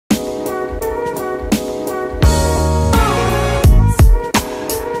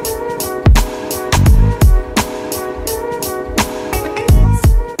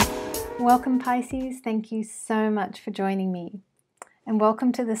Welcome Pisces, thank you so much for joining me. And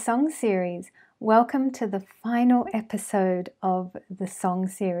welcome to the song series. Welcome to the final episode of the song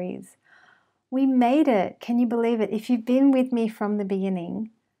series. We made it, can you believe it? If you've been with me from the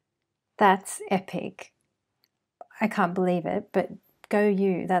beginning, that's epic. I can't believe it, but go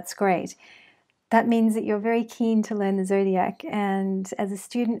you, that's great. That means that you're very keen to learn the zodiac, and as a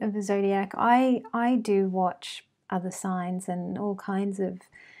student of the zodiac, I do watch other signs and all kinds of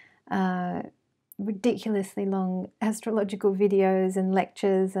ridiculously long astrological videos and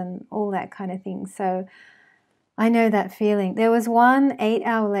lectures and all that kind of thing. So I know that feeling. There was one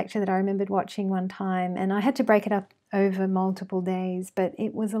 8-hour lecture that I remembered watching one time, and I had to break it up over multiple days, but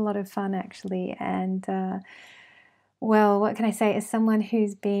it was a lot of fun actually. And well, what can I say? As someone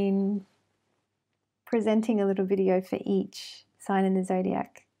who's been presenting a little video for each sign in the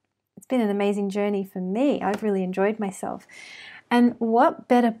zodiac, it's been an amazing journey for me. I've really enjoyed myself. And what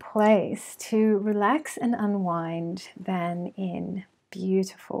better place to relax and unwind than in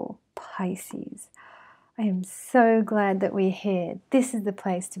beautiful Pisces? I am so glad that we're here. This is the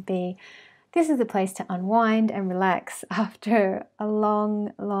place to be. This is the place to unwind and relax after a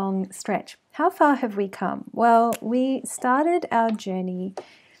long, long stretch. How far have we come? Well, we started our journey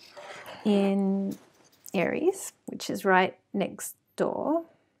in Aries, which is right next door,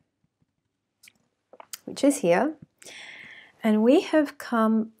 which is here. And we have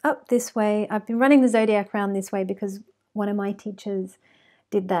come up this way. I've been running the zodiac around this way because one of my teachers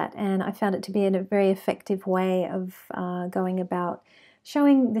did that, and I found it to be a very effective way of going about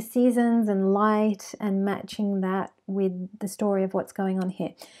showing the seasons and light and matching that with the story of what's going on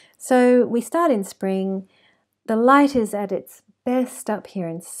here. So we start in spring. The light is at its best up here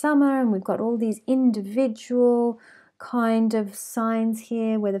in summer, and we've got all these individual kind of signs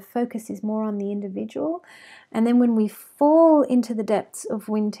here where the focus is more on the individual. And then when we fall into the depths of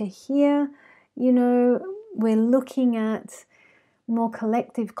winter here, you know, we're looking at more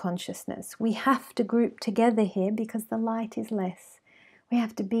collective consciousness. We have to group together here because the light is less. We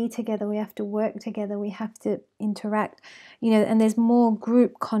have to be together, we have to work together, we have to interact, you know, and there's more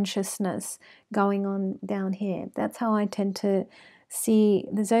group consciousness going on down here. That's how I tend to see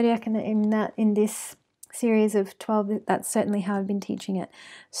the zodiac in this series of 12. That's certainly how I've been teaching it.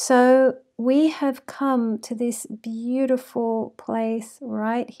 So we have come to this beautiful place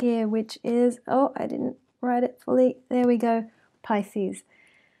right here, which is, oh, I didn't write it fully. There we go, Pisces.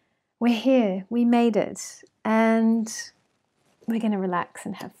 We're here, we made it, and we're going to relax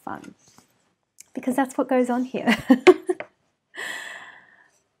and have fun because that's what goes on here.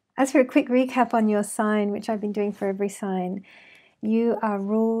 As for a quick recap on your sign, which I've been doing for every sign, you are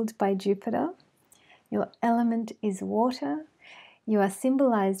ruled by Jupiter. Your element is water. You are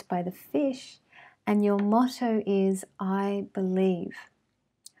symbolized by the fish, and your motto is I believe.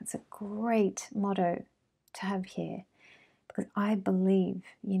 That's a great motto to have here because I believe,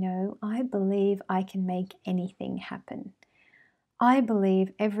 you know, I believe I can make anything happen. I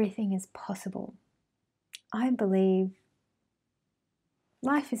believe everything is possible. I believe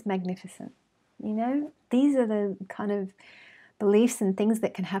life is magnificent. You know, these are the kind of beliefs and things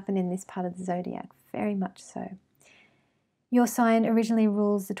that can happen in this part of the zodiac, very much so. Your sign originally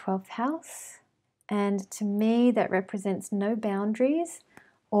rules the 12th house, and to me that represents no boundaries.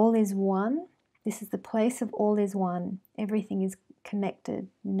 All is one. This is the place of all is one. Everything is connected,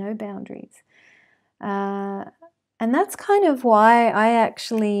 no boundaries. And that's kind of why I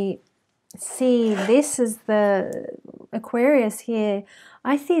actually see this as the Aquarius here.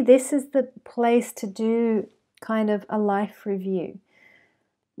 I see this as the place to do kind of a life review.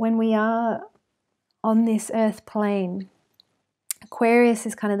 When we are on this earth plane, Aquarius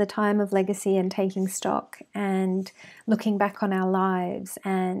is kind of the time of legacy and taking stock and looking back on our lives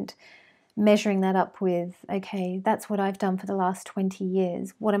and measuring that up with, okay, that's what I've done for the last 20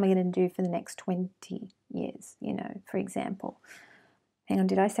 years. What am I going to do for the next 20 years, you know, for example. Hang on,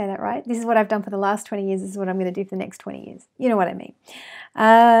 did I say that right? This is what I've done for the last 20 years. This is what I'm going to do for the next 20 years. You know what I mean.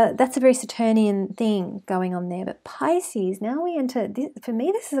 That's a very Saturnian thing going on there. But Pisces, now we enter, for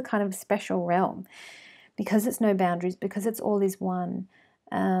me, this is a kind of special realm because it's no boundaries, because it's all is one.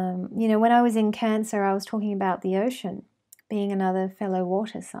 You know, when I was in Cancer, I was talking about the ocean being another fellow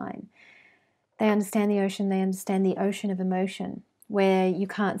water sign. They understand the ocean. They understand the ocean of emotion where you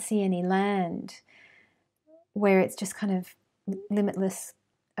can't see any land, where it's just kind of limitless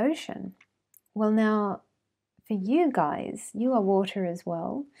ocean. Well, now for you guys, you are water as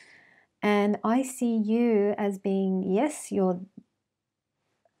well, and I see you as being, yes, you're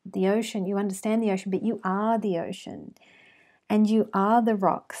the ocean, you understand the ocean, but you are the ocean, and you are the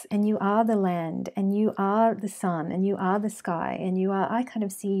rocks, and you are the land, and you are the sun, and you are the sky, and you are, I kind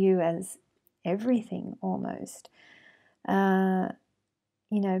of see you as everything almost.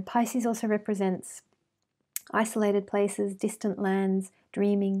 Pisces also represents isolated places, distant lands,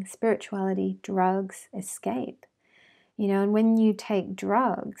 dreaming, spirituality, drugs, escape. And when you take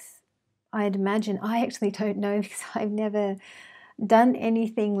drugs, I'd imagine, I actually don't know because I've never done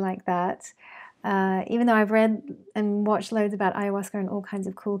anything like that. Even though I've read and watched loads about ayahuasca and all kinds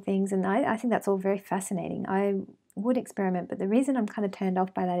of cool things, and I think that's all very fascinating. I would experiment, but the reason I'm kind of turned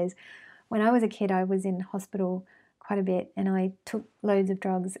off by that is when I was a kid, I was in hospital quite a bit and I took loads of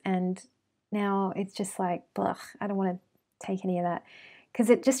drugs, and now it's just like, blech, I don't want to take any of that because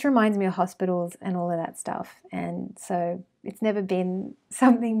it just reminds me of hospitals and all of that stuff. And so it's never been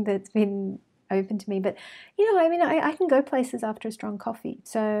something that's been open to me. But, I can go places after a strong coffee.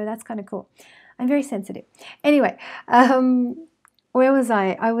 So that's kind of cool. I'm very sensitive. Anyway, where was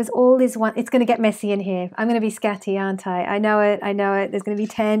I? I was all is one. It's going to get messy in here. I'm going to be scatty, aren't I? I know it. There's going to be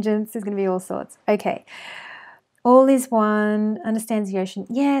tangents. There's going to be all sorts. Okay. All is one, understands the ocean.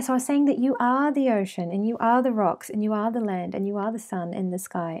 Yeah, so I was saying that you are the ocean and you are the rocks and you are the land and you are the sun and the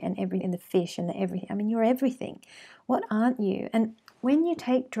sky and the fish and the everything. I mean, you're everything. What aren't you? And when you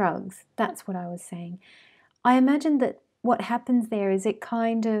take drugs, that's what I was saying. I imagine that what happens there is it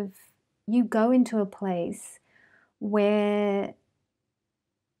kind of, you go into a place where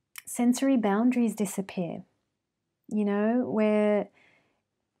sensory boundaries disappear, where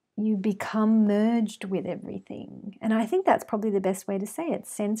you become merged with everything. And I think that's probably the best way to say it.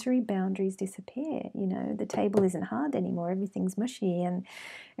 Sensory boundaries disappear. The table isn't hard anymore. Everything's mushy and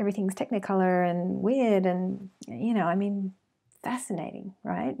everything's technicolor and weird and, fascinating,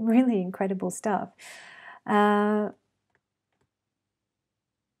 right? Really incredible stuff.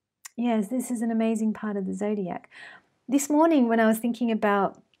 Yes, this is an amazing part of the zodiac. This morning when I was thinking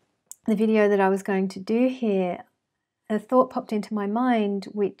about the video that I was going to do here, a thought popped into my mind,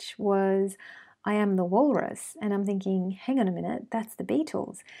 which was, I am the walrus. And I'm thinking, hang on a minute, that's the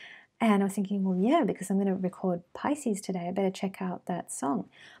Beatles. And I was thinking, well, yeah, because I'm going to record Pisces today, I better check out that song.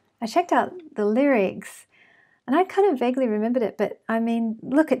 I checked out the lyrics and I kind of vaguely remembered it, but I mean,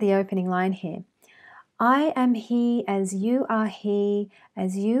 look at the opening line here. I am he as you are he,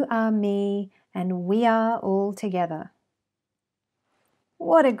 as you are me, and we are all together.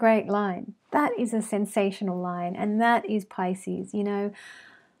 What a great line. That is a sensational line, and that is Pisces.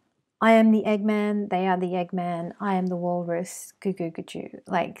 I am the Eggman, they are the Eggman, I am the walrus, goo goo goo goo.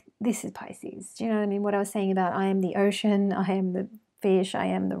 Like, this is Pisces. Do you know what I mean? What I was saying about I am the ocean, I am the fish, I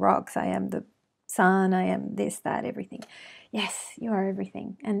am the rocks, I am the sun, I am this, that, everything. Yes, you are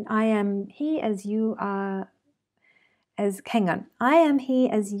everything. And I am he as you are, I am he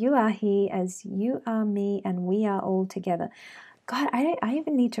as you are me, and we are all together. God, I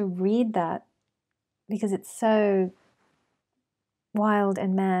even need to read that because it's so wild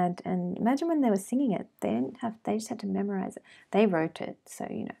and mad. And imagine when they were singing it, they just had to memorize it. They wrote it, so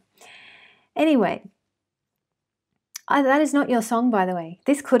Anyway, that is not your song, by the way.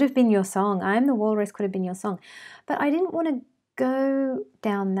 This could have been your song. I am the walrus could have been your song, but I didn't want to go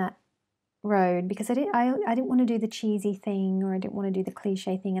down that road because I didn't want to do the cheesy thing, or I didn't want to do the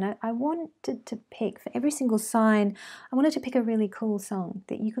cliche thing, and I wanted to pick for every single sign. I wanted to pick a really cool song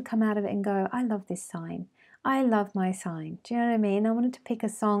that you could come out of it and go, I love this sign. I love my sign. Do you know what I mean? I wanted to pick a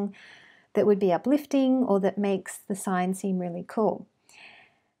song that would be uplifting or that makes the sign seem really cool.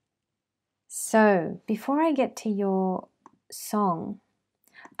 So before I get to your song,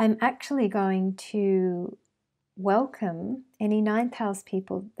 I'm actually going to welcome any 9th house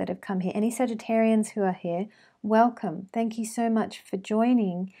people that have come here, any Sagittarians who are here. Welcome. Thank you so much for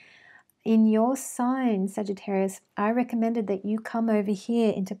joining. In your sign, Sagittarius, I recommended that you come over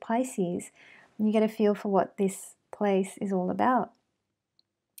here into Pisces and you get a feel for what this place is all about.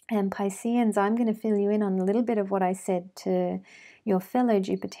 And Pisceans, I'm going to fill you in on a little bit of what I said to your fellow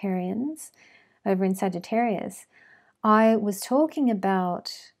Jupiterians over in Sagittarius. I was talking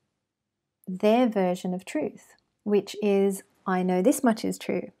about their version of truth, which is, I know this much is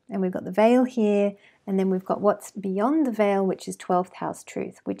true. And we've got the veil here, and then we've got what's beyond the veil, which is 12th house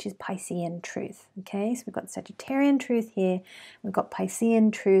truth, which is Piscean truth. Okay, so we've got Sagittarian truth here, we've got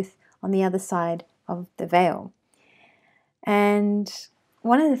Piscean truth on the other side of the veil. And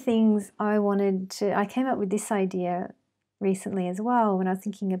one of the things I came up with this idea recently as well when I was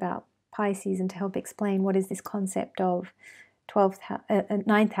thinking about Pisces and to help explain what is this concept of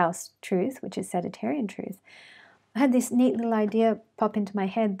 9th house truth, which is Sagittarian truth. I had this neat little idea pop into my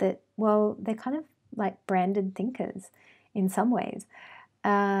head that, well, they're kind of like branded thinkers in some ways. So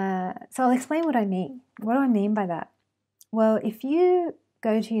I'll explain what I mean. What do I mean by that? Well, if you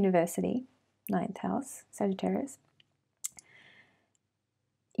go to university, 9th house, Sagittarius,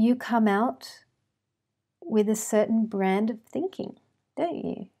 you come out with a certain brand of thinking, don't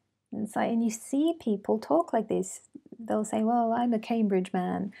you? And it's like, and you see people talk like this. They'll say, well, I'm a Cambridge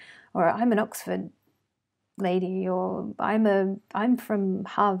man, or I'm an Oxford lady, or I'm from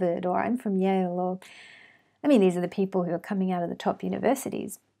Harvard, or I'm from Yale, or I mean, these are the people who are coming out of the top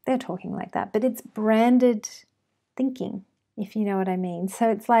universities. They're talking like that, but it's branded thinking, if you know what I mean. So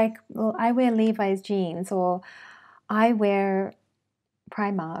it's like, well, I wear Levi's jeans, or I wear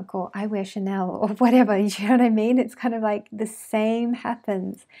Primark, or I wear Chanel, or whatever, you know what I mean? It's kind of like the same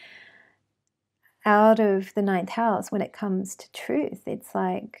happens out of the ninth house when it comes to truth. It's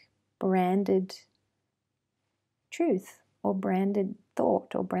like branded truth, or branded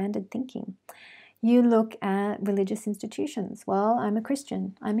thought, or branded thinking. You look at religious institutions. Well, I'm a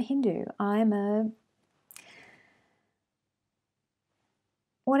Christian, I'm a Hindu, I'm a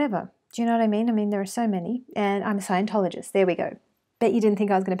whatever. Do you know what I mean? I mean, there are so many. And I'm a Scientologist. There we go. Bet you didn't think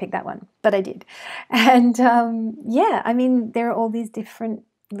I was going to pick that one, but I did. And yeah, I mean, there are all these different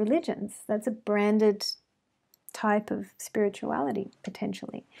religions. That's a branded type of spirituality,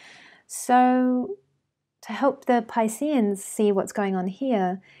 potentially. So to help the Pisceans see what's going on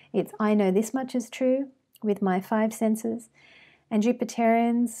here, it's I know this much is true with my 5 senses. And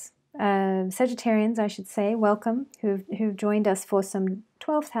Jupiterians, Sagittarians, I should say, welcome, who've joined us for some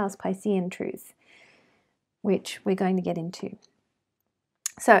 12th house Piscean truth, which we're going to get into.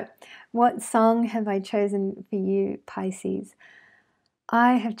 So, what song have I chosen for you, Pisces?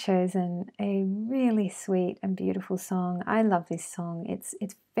 I have chosen a really sweet and beautiful song. I love this song. It's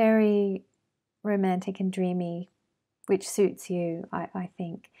very romantic and dreamy, which suits you, I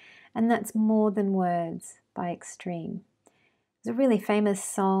think. And that's More Than Words by Extreme. It's a really famous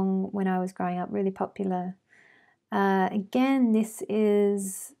song when I was growing up, really popular. Again, this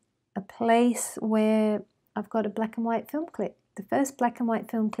is a place where I've got a black and white film clip. The first black and white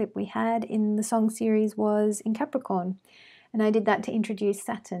film clip we had in the song series was in Capricorn. And I did that to introduce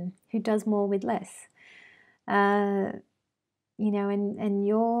Saturn, who does more with less. You know, and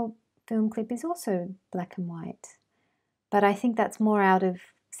your film clip is also black and white. But I think that's more out of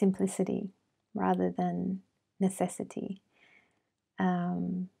simplicity rather than necessity.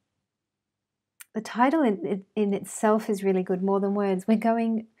 The title in itself is really good, More Than Words. We're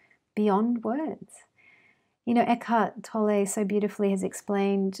going beyond words. You know, Eckhart Tolle so beautifully has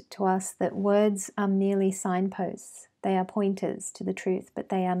explained to us that words are merely signposts. They are pointers to the truth, but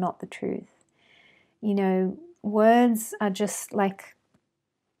they are not the truth. You know, words are just like,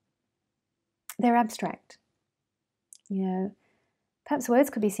 they're abstract. You know, perhaps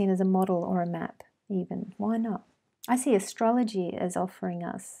words could be seen as a model or a map even. Why not? I see astrology as offering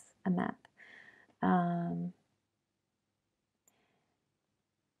us a map.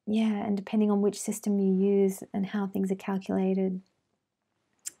 Yeah, and depending on which system you use and how things are calculated,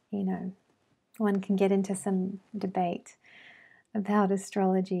 you know, one can get into some debate about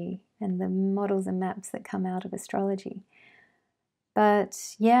astrology and the models and maps that come out of astrology.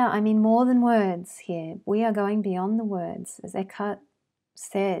 But yeah, I mean, more than words here. We are going beyond the words. As Eckhart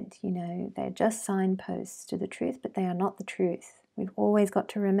said, you know, they're just signposts to the truth, but they are not the truth. We've always got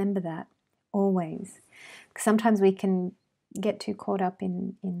to remember that, always. Sometimes we can get too caught up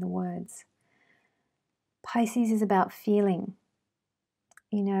in the words. Pisces is about feeling,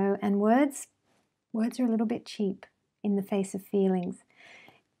 you know, and words are a little bit cheap in the face of feelings.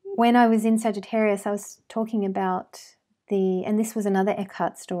 When I was in Sagittarius, I was talking about and this was another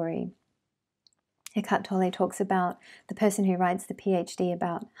Eckhart story. Eckhart Tolle talks about the person who writes the PhD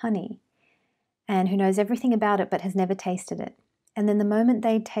about honey and who knows everything about it but has never tasted it. And then the moment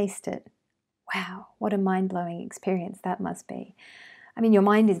they taste it, wow, what a mind-blowing experience that must be. I mean, your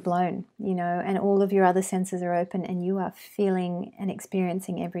mind is blown, you know, and all of your other senses are open and you are feeling and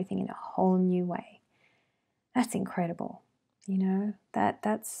experiencing everything in a whole new way. That's incredible, you know,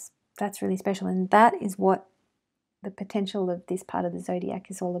 that's really special. And that is what the potential of this part of the zodiac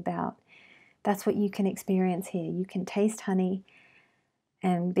is all about. That's what you can experience here. You can taste honey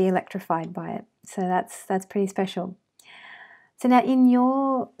and be electrified by it. So that's pretty special. So now in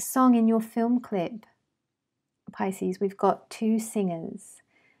your song, in your film clip, Pisces, we've got 2 singers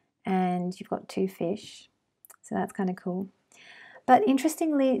and you've got 2 fish. So that's kind of cool. But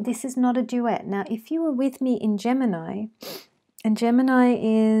interestingly, this is not a duet. Now, if you were with me in Gemini, and Gemini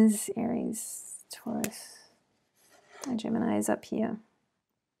is Aries, Taurus, and Gemini is up here.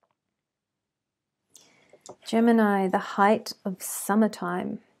 Gemini, the height of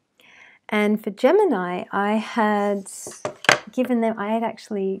summertime. And for Gemini, I had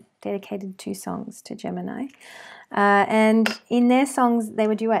actually dedicated 2 songs to Gemini. And in their songs, they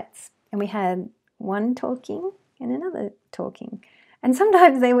were duets. And we had one talking and another talking. And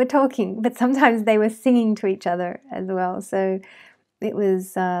sometimes they were talking, but sometimes they were singing to each other as well. So it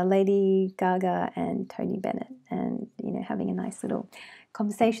was Lady Gaga and Tony Bennett, and having a nice little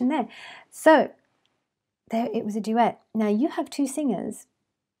conversation there. So there, it was a duet. Now you have two singers,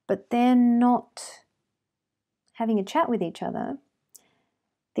 but they're not having a chat with each other.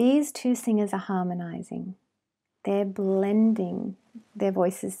 These two singers are harmonizing. They're blending their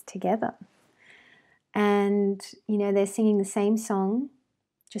voices together. And, they're singing the same song,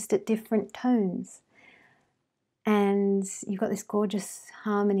 just at different tones. And you've got this gorgeous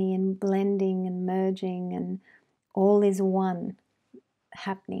harmony and blending and merging, and all is one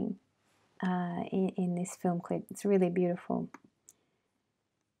happening in this film clip. It's really beautiful.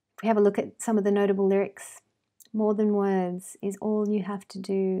 If we have a look at some of the notable lyrics, more than words is all you have to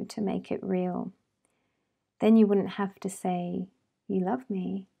do to make it real. Then you wouldn't have to say, you love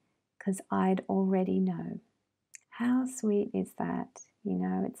me, because I'd already know. How sweet is that?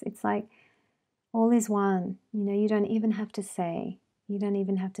 It's like all is one. You don't even have to say. You don't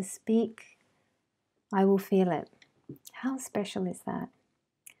even have to speak. I will feel it. How special is that?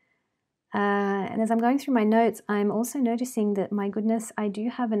 And as I'm going through my notes, I'm also noticing that, my goodness, I do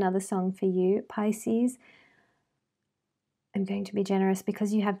have another song for you, Pisces. I'm going to be generous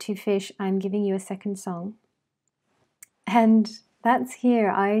because you have two fish. I'm giving you a second song. And that's here.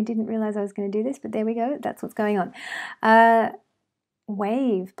 I didn't realize I was going to do this, but there we go. That's what's going on.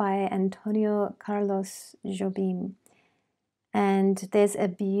 Wave by Antonio Carlos Jobim. And there's a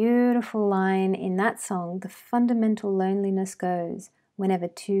beautiful line in that song. The fundamental loneliness goes whenever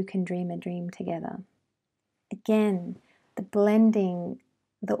two can dream a dream together. Again, the blending,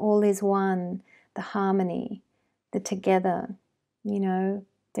 the all is one, the harmony, the together. There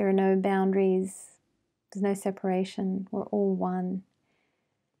are no boundaries. There's no separation. We're all one.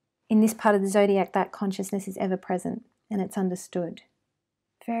 In this part of the zodiac, that consciousness is ever present and it's understood.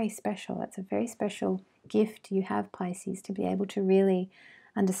 Very special. That's a very special gift you have, Pisces, to be able to really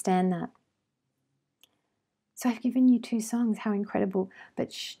understand that. So I've given you two songs. How incredible.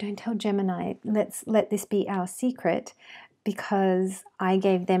 But don't tell Gemini. Let's let this be our secret, because I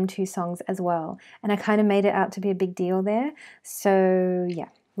gave them two songs as well. And I kind of made it out to be a big deal there. So yeah,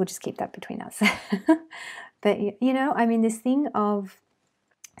 we'll just keep that between us. But this thing of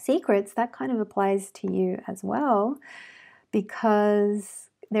secrets, that kind of applies to you as well, because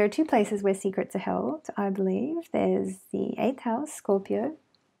there are two places where secrets are held, I believe. There's the 8th house, Scorpio.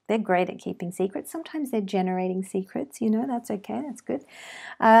 They're great at keeping secrets. Sometimes they're generating secrets, that's okay, that's good.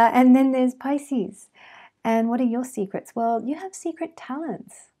 And then there's Pisces. And what are your secrets? Well, you have secret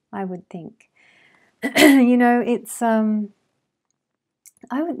talents, I would think. It's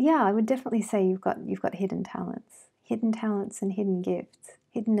I would definitely say you've got hidden talents and hidden gifts,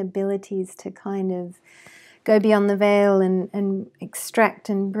 hidden abilities to kind of go beyond the veil and extract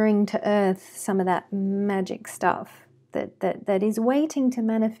and bring to earth some of that magic stuff that is waiting to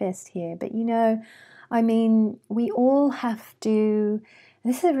manifest here. But we all have to.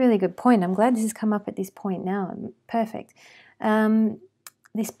 This is a really good point. I'm glad this has come up at this point now. Perfect.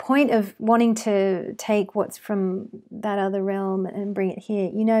 This point of wanting to take what's from that other realm and bring it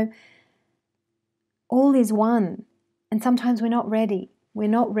here. All is one. And sometimes we're not ready. We're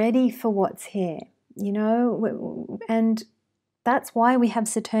not ready for what's here, and that's why we have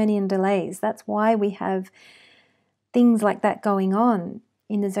Saturnian delays. That's why we have things like that going on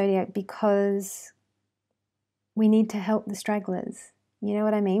in the zodiac, because we need to help the stragglers. You know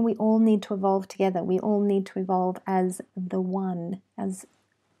what I mean? We all need to evolve together. We all need to evolve as the one, as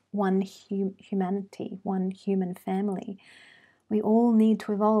one humanity, one human family. We all need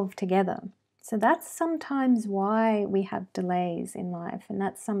to evolve together. So that's sometimes why we have delays in life, and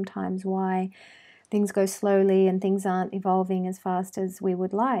that's sometimes why things go slowly and things aren't evolving as fast as we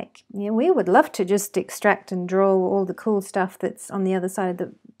would like. We would love to just extract and draw all the cool stuff that's on the other side of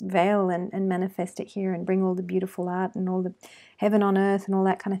the veil and manifest it here and bring all the beautiful art and all the heaven on earth and all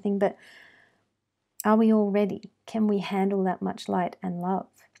that kind of thing. But are we all ready? Can we handle that much light and love?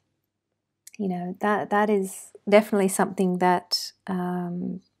 That is definitely something that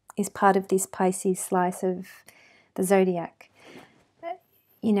is part of this Pisces slice of the zodiac.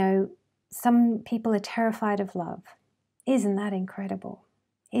 Some people are terrified of love. Isn't that incredible?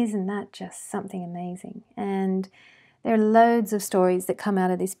 Isn't that just something amazing? And there are loads of stories that come out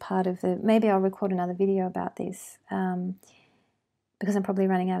of this part of maybe I'll record another video about this, because I'm probably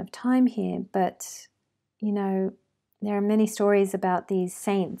running out of time here. But, there are many stories about these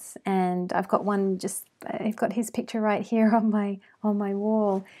saints, and I've got I've got his picture right here on my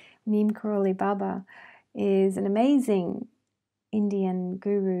wall. Neem Karoli Baba is an amazing Indian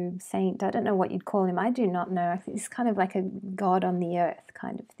guru, saint, I don't know what you'd call him, I do not know. I think he's kind of like a god on the earth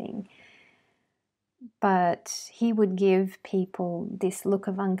kind of thing. But he would give people this look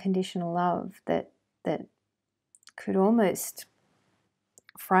of unconditional love that could almost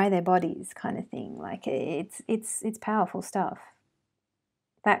fry their bodies, kind of thing. Like it's powerful stuff.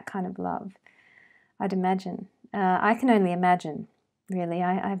 That kind of love, I'd imagine. I can only imagine, really.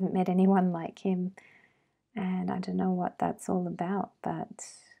 I haven't met anyone like him, and I don't know what that's all about. But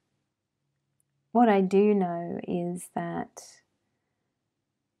what I do know is that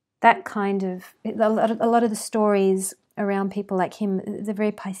kind of, a lot of the stories around people like him, they're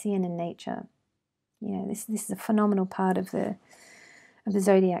very Piscean in nature. You know, this is a phenomenal part of the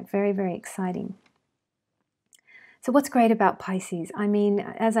zodiac. Very, very exciting. So what's great about Pisces? I mean,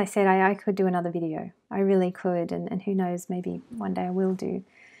 as I said, I could do another video. I really could, and who knows, maybe one day I will do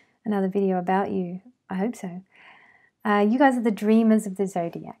another video about you. I hope so. You guys are the dreamers of the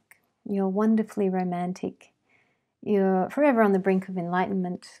zodiac. You're wonderfully romantic. You're forever on the brink of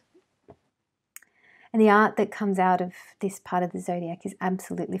enlightenment. And the art that comes out of this part of the zodiac is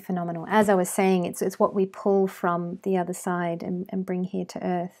absolutely phenomenal. As I was saying, it's what we pull from the other side and bring here to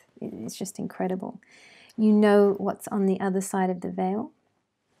Earth. It's just incredible. You know what's on the other side of the veil.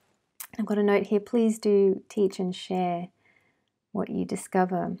 I've got a note here. Please do teach and share what you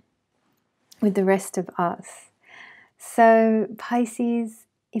discover with the rest of us. So Pisces,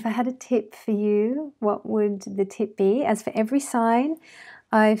 if I had a tip for you, what would the tip be? As for every sign,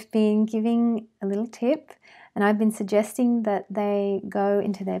 I've been giving a little tip, and I've been suggesting that they go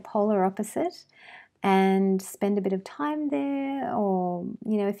into their polar opposite and spend a bit of time there. Or,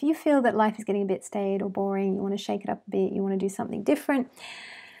 you know, if you feel that life is getting a bit staid or boring, you want to shake it up a bit, you want to do something different,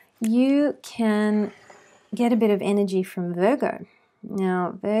 you can get a bit of energy from Virgo.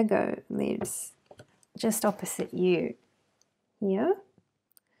 Now, Virgo lives just opposite you here.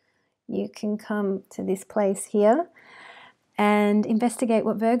 You can come to this place here and investigate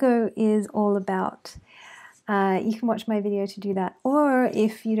what Virgo is all about. You can watch my video to do that, or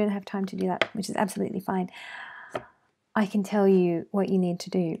if you don't have time to do that, which is absolutely fine, I can tell you what you need to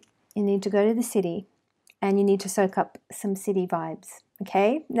do. You need to go to the city and you need to soak up some city vibes,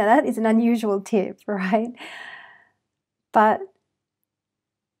 okay? Now that is an unusual tip, right? But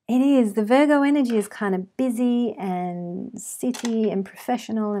it is, the Virgo energy is kind of busy and city and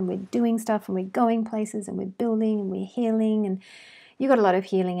professional, and we're doing stuff and we're going places and we're building and we're healing, and you've got a lot of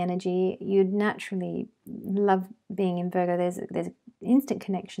healing energy. You'd naturally love being in Virgo. There's an instant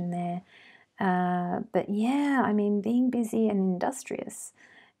connection there. But yeah, I mean, being busy and industrious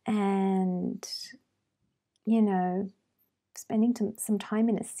and, you know, spending some time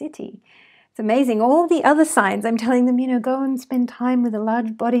in a city. It's amazing. All the other signs, I'm telling them, you know, go and spend time with a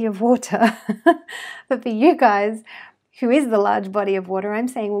large body of water. But for you guys, who is the large body of water, I'm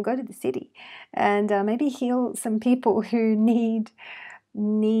saying, well, go to the city and maybe heal some people who need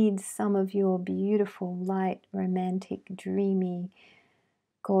some of your beautiful, light, romantic, dreamy,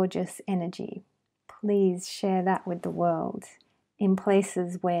 gorgeous energy. Please share that with the world in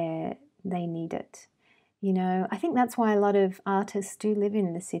places where they need it. You know, I think that's why a lot of artists do live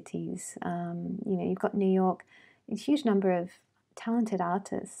in the cities. You know, you've got New York, a huge number of talented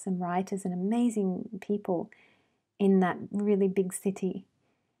artists and writers and amazing people in that really big city.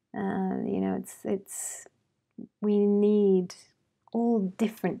 You know, we need all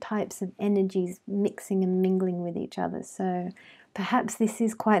different types of energies mixing and mingling with each other. So perhaps this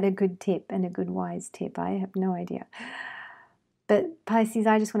is quite a good tip and a good wise tip. I have no idea. But Pisces,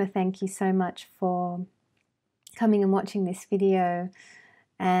 I just want to thank you so much for coming and watching this video,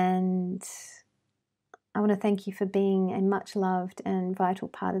 and I want to thank you for being a much loved and vital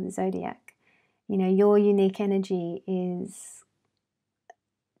part of the zodiac. You know, your unique energy is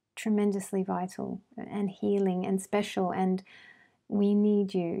tremendously vital and healing and special, and we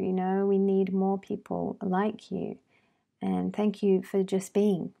need you. You know, we need more people like you. And thank you for just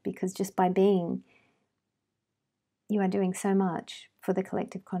being, because just by being, you are doing so much for the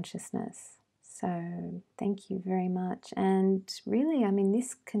collective consciousness. So thank you very much. And really, I mean,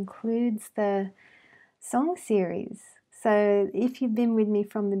 this concludes the song series. So if you've been with me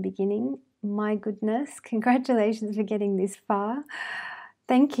from the beginning, my goodness, congratulations for getting this far.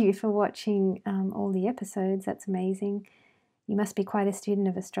 Thank you for watching all the episodes. That's amazing. You must be quite a student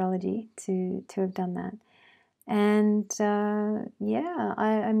of astrology to have done that. And yeah,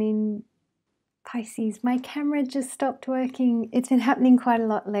 I mean, Pisces, my camera just stopped working. It's been happening quite a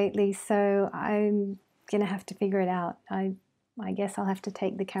lot lately, so I'm going to have to figure it out. I guess I'll have to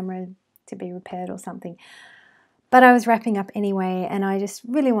take the camera to be repaired or something. But I was wrapping up anyway, and I just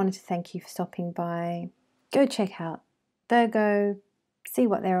really wanted to thank you for stopping by. Go check out Virgo, see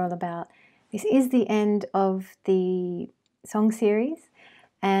what they're all about. This is the end of the song series,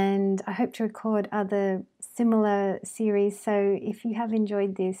 and I hope to record other similar series. So if you have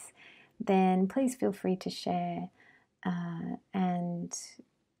enjoyed this, then please feel free to share, and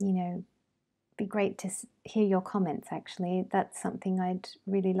be great to hear your comments. Actually, that's something I'd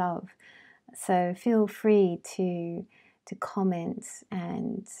really love. So feel free to comment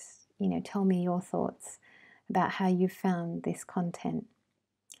and tell me your thoughts about how you found this content.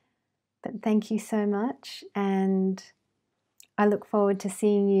 But thank you so much, and I look forward to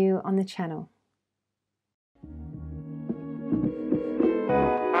seeing you on the channel.